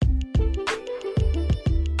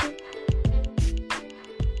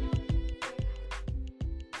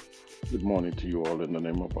Good morning to you all in the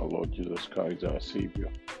name of our Lord Jesus Christ, our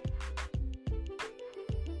Savior.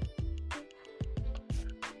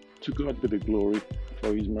 To God be the glory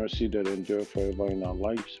for His mercy that endure forever in our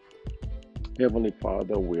lives. Heavenly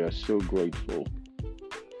Father, we are so grateful.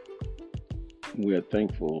 We are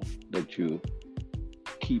thankful that you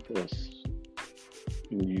keep us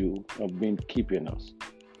and you have been keeping us.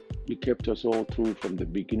 You kept us all through from the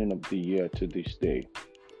beginning of the year to this day.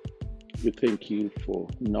 We thank you for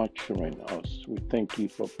nurturing us. We thank you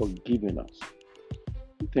for forgiving us.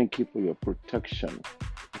 We thank you for your protection.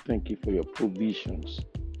 We thank you for your provisions.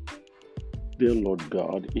 Dear Lord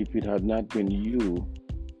God, if it had not been you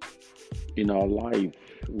in our life,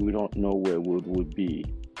 we don't know where we would be.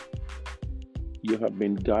 You have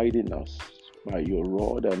been guiding us by your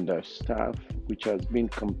rod and the staff, which has been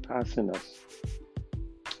compassing us.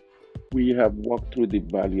 We have walked through the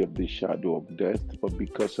valley of the shadow of death, but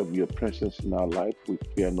because of your presence in our life, we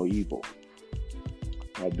fear no evil.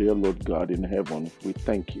 Our dear Lord God in heaven, we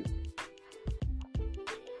thank you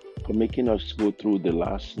for making us go through the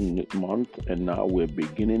last month, and now we're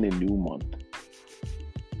beginning a new month.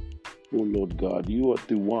 Oh Lord God, you are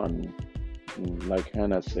the one, like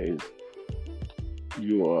Hannah says,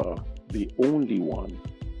 you are the only one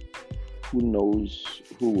who knows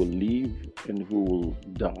who will live and who will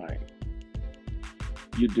die.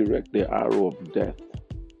 You direct the arrow of death.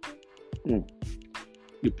 You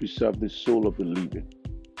preserve the soul of the living.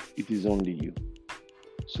 It is only you.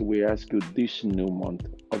 So we ask you this new month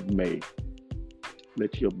of May,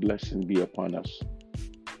 let your blessing be upon us.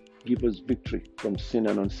 Give us victory from sin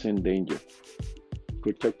and unseen danger.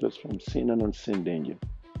 Protect us from sin and unseen danger.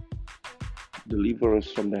 Deliver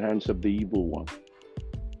us from the hands of the evil one.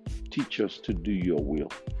 Teach us to do your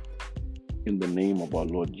will. In the name of our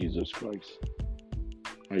Lord Jesus Christ,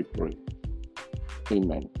 I pray.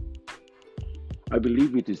 Amen. I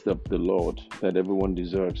believe it is of the Lord that everyone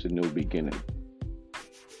deserves a new beginning.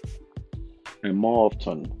 And more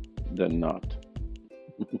often than not,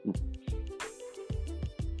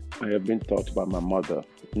 I have been taught by my mother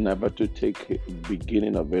never to take the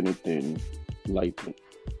beginning of anything lightly.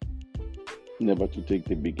 Never to take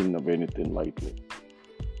the beginning of anything lightly.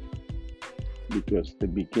 Because the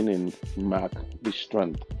beginning marks the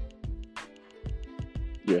strength.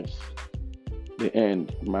 Yes. The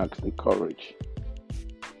end marks the courage.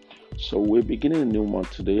 So we're beginning a new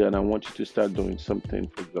month today, and I want you to start doing something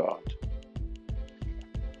for God.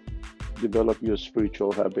 Develop your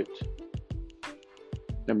spiritual habit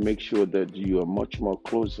and make sure that you are much more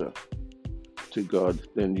closer to God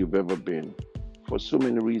than you've ever been. For so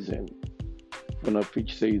many reasons. When a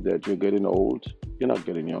preach says that you're getting old, you're not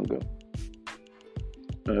getting younger.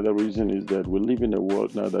 Another reason is that we live in a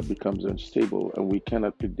world now that becomes unstable and we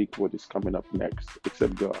cannot predict what is coming up next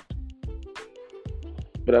except God.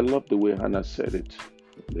 But I love the way Hannah said it.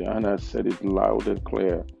 Hannah said it loud and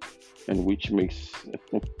clear, and which makes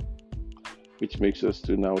us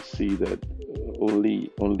to now see that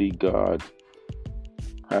only God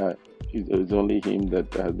is only Him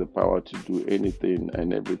that has the power to do anything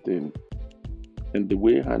and everything. And the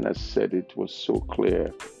way Hannah said it was so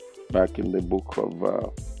clear back in the book of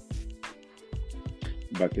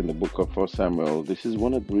 1 Samuel. This is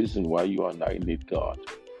one of the reasons why you and I need God.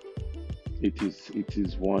 It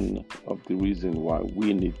is one of the reasons why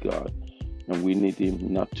we need God, and we need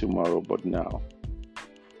Him not tomorrow but now.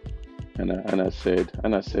 And I said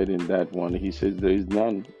in that one, he says, there is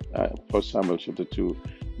none. 1 Samuel chapter 2,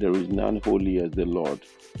 there is none holy as the Lord,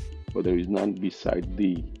 for there is none beside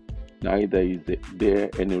thee, neither is there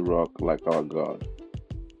any rock like our God.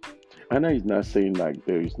 Anna is not saying like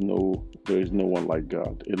there is no one like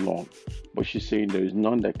God alone, but she's saying there is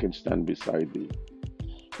none that can stand beside thee.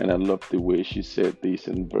 And I love the way she said this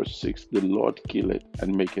in verse 6, the Lord kill it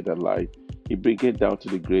and make it alive. He bring it down to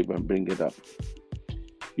the grave and bring it up.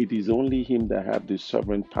 It is only Him that have the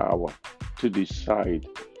sovereign power to decide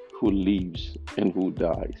who lives and who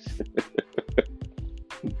dies.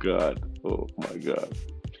 God, oh my God.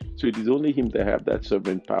 So it is only Him that have that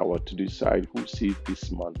sovereign power to decide who sees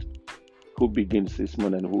this month, who begins this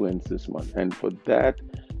month and who ends this month. And for that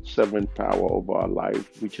sovereign power over our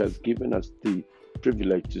life, which has given us the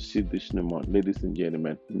privilege to see this new month, ladies and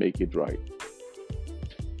gentlemen, make it right.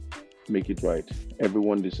 Make it right.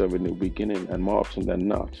 Everyone deserves a new beginning, and more often than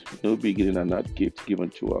not, new beginning are not gifts given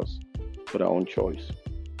to us, but our own choice.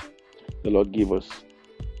 The Lord gave us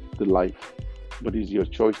the life, but it's your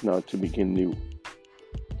choice now to begin new.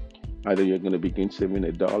 Either you're going to begin saving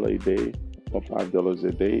 $1 a day, or $5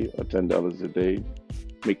 a day, or $10 a day.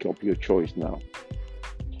 Make up your choice now.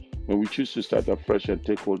 When we choose to start afresh and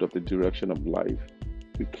take hold of the direction of life,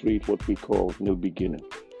 we create what we call new beginning.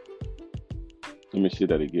 Let me say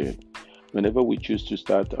that again. Whenever we choose to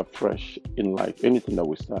start afresh in life, anything that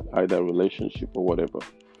we start, either a relationship or whatever,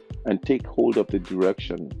 and take hold of the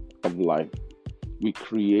direction of life, we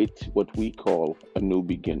create what we call a new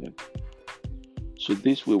beginning. So,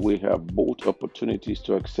 this way, we have both opportunities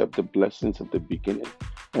to accept the blessings of the beginning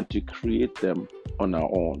and to create them on our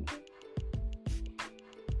own.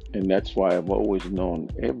 And that's why I've always known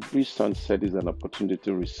every sunset is an opportunity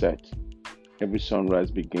to reset. Every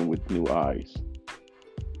sunrise begins with new eyes.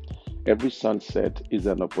 Every sunset is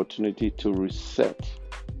an opportunity to reset.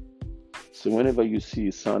 So whenever you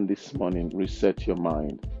see sun this morning, reset your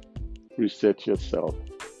mind, reset yourself,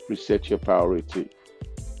 reset your priority.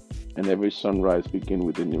 And every sunrise begins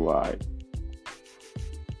with a new eye.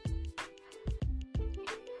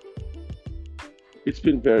 It's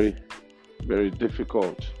been very, very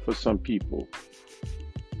difficult for some people.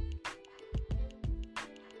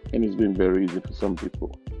 And it's been very easy for some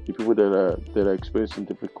people. The people that are experiencing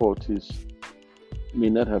difficulties may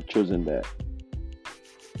not have chosen that.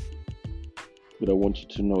 But I want you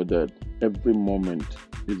to know that every moment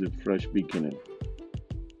is a fresh beginning.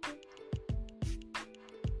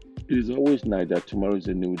 It is always night that tomorrow is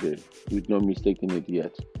a new day, with no mistake in it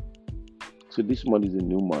yet. So this month is a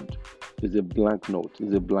new month. It's a blank note.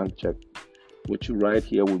 It's a blank check. What you write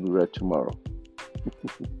here will be read tomorrow.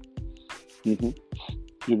 Mhm.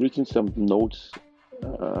 You've written some notes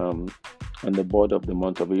on the board of the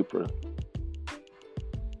month of April.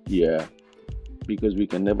 Yeah, because we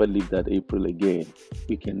can never leave that April again.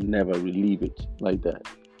 We can never relieve it like that.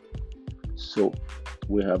 So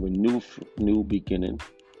we have a new beginning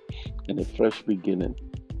and a fresh beginning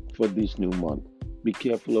for this new month. Be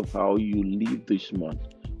careful of how you live this month,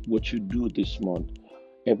 what you do this month.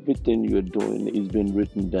 Everything you're doing is being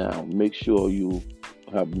written down. Make sure you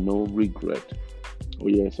have no regret. Oh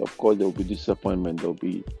yes, of course there will be disappointment. There'll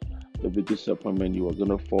be disappointment. You are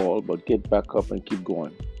gonna fall, but get back up and keep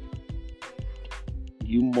going.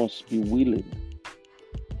 You must be willing.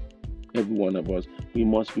 Every one of us, we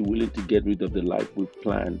must be willing to get rid of the life we've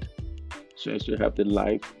planned, so as to have the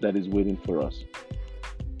life that is waiting for us.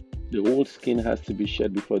 The old skin has to be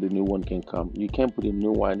shed before the new one can come. You can't put a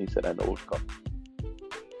new wine inside an old cup.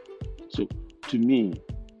 So to me,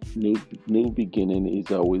 new beginning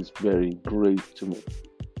is always very great to me.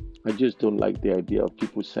 I just don't like the idea of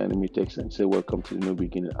people sending me texts and say, "Welcome to the new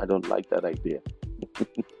beginning." I don't like that idea.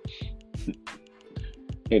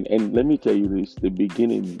 And let me tell you this: the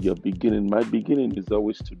beginning, your beginning, my beginning is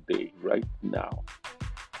always today, right now.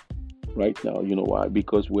 Right now, you know why?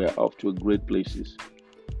 Because we're off to a great places.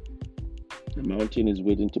 The mountain is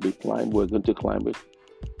waiting to be climbed. We're going to climb it.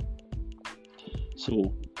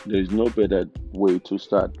 So there is no better way to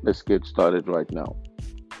start. Let's get started right now.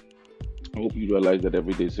 I hope you realize that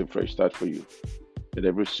every day is a fresh start for you. That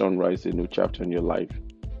every sunrise is a new chapter in your life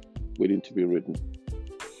waiting to be written.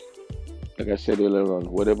 Like I said earlier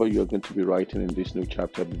on, whatever you're going to be writing in this new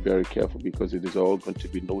chapter, be very careful because it is all going to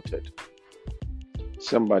be noted.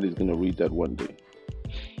 Somebody's going to read that one day.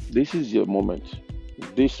 This is your moment.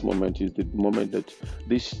 This moment is the moment that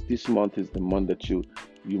this month is the month that you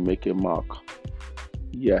make a mark.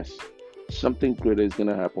 Yes, something greater is going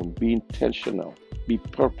to happen. Be intentional. Be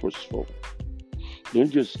purposeful. Don't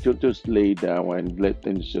just lay down and let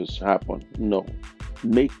things just happen. No,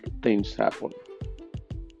 make things happen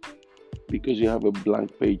because you have a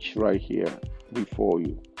blank page right here before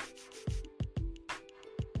you,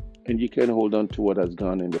 and you can hold on to what has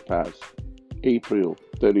gone in the past. April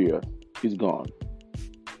 30th is gone.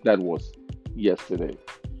 That was yesterday.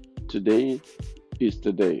 Today is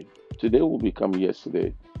today. Today will become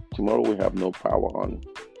yesterday. Tomorrow we have no power on.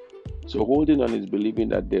 So holding on is believing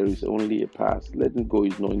that there is only a past. Letting go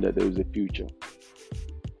is knowing that there is a future.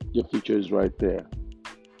 Your future is right there.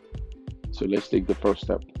 So let's take the first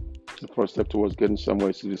step. The first step towards getting somewhere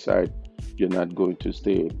is to decide you're not going to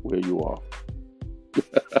stay where you are.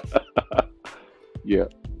 Yeah.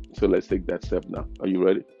 So let's take that step now. Are you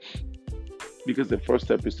ready? Because the first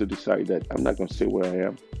step is to decide that I'm not going to stay where I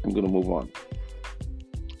am. I'm going to move on.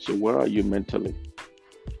 So where are you mentally?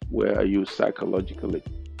 Where are you psychologically?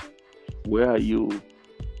 Where are you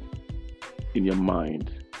in your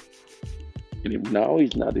mind? And if now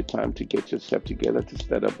is not the time to get yourself together to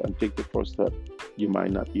stand up and take the first step, you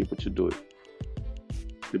might not be able to do it.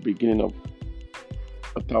 The beginning of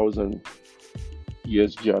 1,000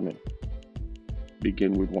 years journey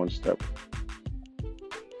begin with one step.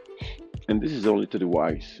 And this is only to the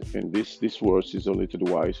wise. And this verse is only to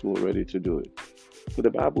the wise who are ready to do it. For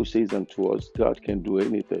the Bible says unto us, God can do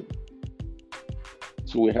anything.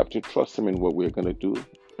 So we have to trust Him in what we're going to do,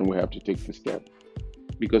 and we have to take the step.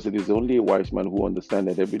 Because it is only a wise man who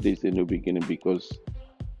understands that every day is a new beginning. Because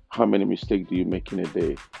how many mistakes do you make in a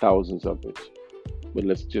day? Thousands of it. But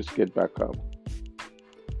let's just get back up.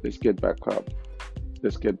 Let's get back up.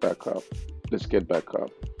 Let's get back up. Let's get back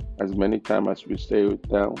up. As many times as we stay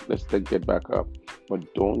down, let's get back up.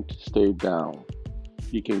 But don't stay down.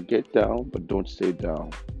 You can get down, but don't stay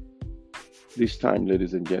down. This time,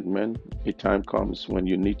 ladies and gentlemen, a time comes when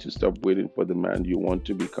you need to stop waiting for the man you want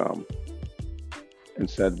to become and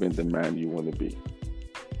start being the man you want to be.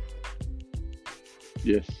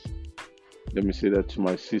 Yes, let me say that to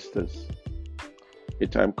my sisters. A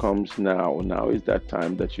time comes now. Now is that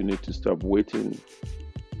time that you need to stop waiting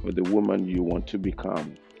for the woman you want to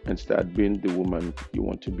become and start being the woman you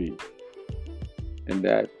want to be. And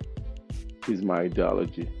that is my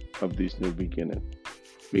ideology of this new beginning.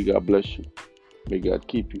 May God bless you. May God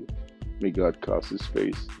keep you. May God cause His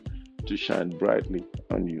face to shine brightly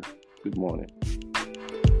on you. Good morning.